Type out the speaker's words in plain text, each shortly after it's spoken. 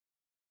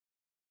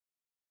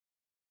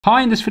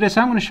Hi, in this video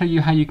I'm going to show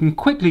you how you can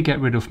quickly get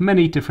rid of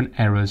many different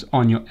errors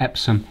on your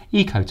Epson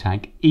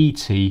EcoTank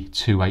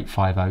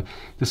ET2850.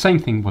 The same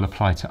thing will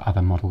apply to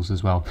other models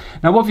as well.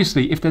 Now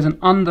obviously if there's an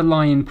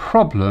underlying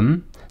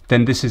problem,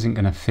 then this isn't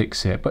going to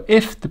fix it. But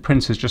if the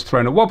printer's just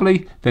thrown a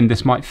wobbly, then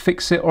this might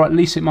fix it, or at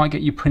least it might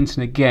get you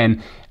printing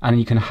again and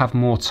you can have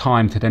more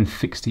time to then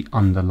fix the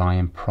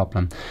underlying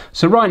problem.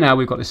 So right now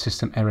we've got the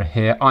system error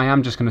here. I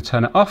am just going to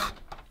turn it off.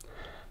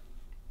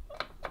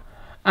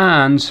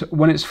 And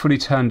when it's fully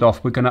turned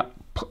off, we're going to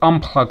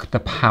unplug the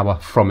power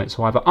from it.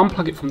 So either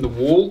unplug it from the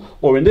wall,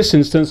 or in this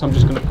instance, I'm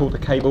just going to pull the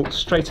cable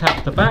straight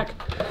out the back.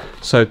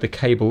 So the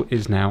cable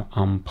is now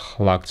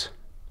unplugged.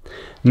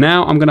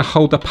 Now I'm going to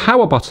hold the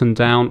power button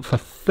down for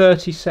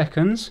 30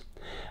 seconds.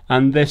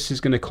 And this is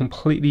going to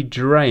completely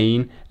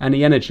drain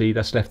any energy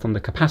that's left on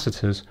the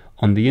capacitors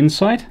on the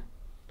inside.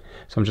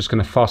 So I'm just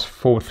going to fast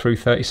forward through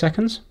 30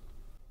 seconds.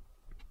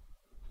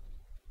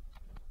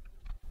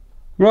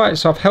 Right,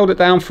 so I've held it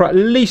down for at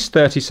least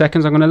 30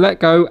 seconds. I'm going to let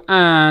go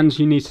and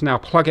you need to now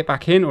plug it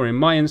back in, or in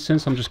my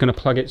instance, I'm just going to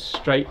plug it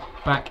straight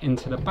back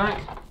into the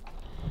back.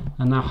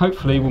 And now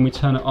hopefully when we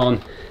turn it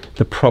on,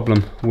 the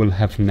problem will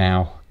have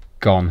now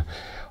gone.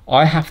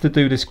 I have to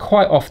do this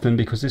quite often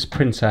because this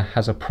printer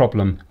has a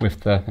problem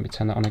with the, let me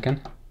turn that on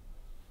again.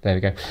 There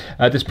we go.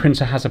 This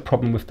printer has a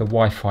problem with the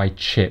Wi-Fi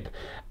chip,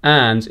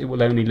 and it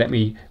will only let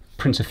me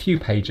print a few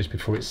pages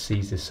before it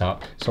sees this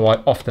up. So I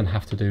often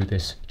have to do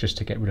this just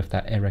to get rid of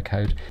that error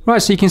code.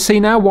 Right, so you can see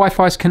now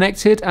Wi-Fi is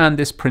connected and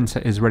this printer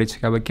is ready to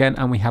go again,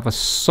 and we have a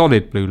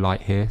solid blue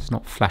light here. It's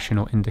not flashing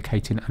or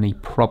indicating any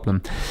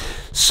problem.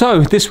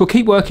 So this will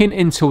keep working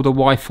until the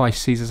Wi-Fi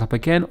seizes up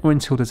again, or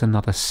until there's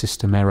another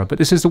system error. But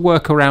this is the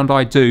workaround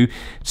I do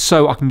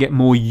so I can get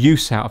more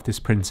use out of this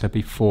printer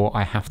before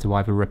I have to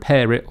either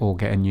repair it or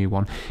get a new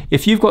one.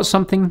 If you've got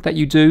something that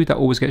you do that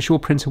always gets your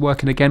printer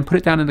working again, put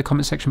it down in the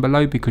comment section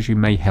below, because you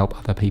may help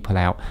other people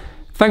out.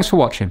 Thanks for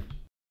watching.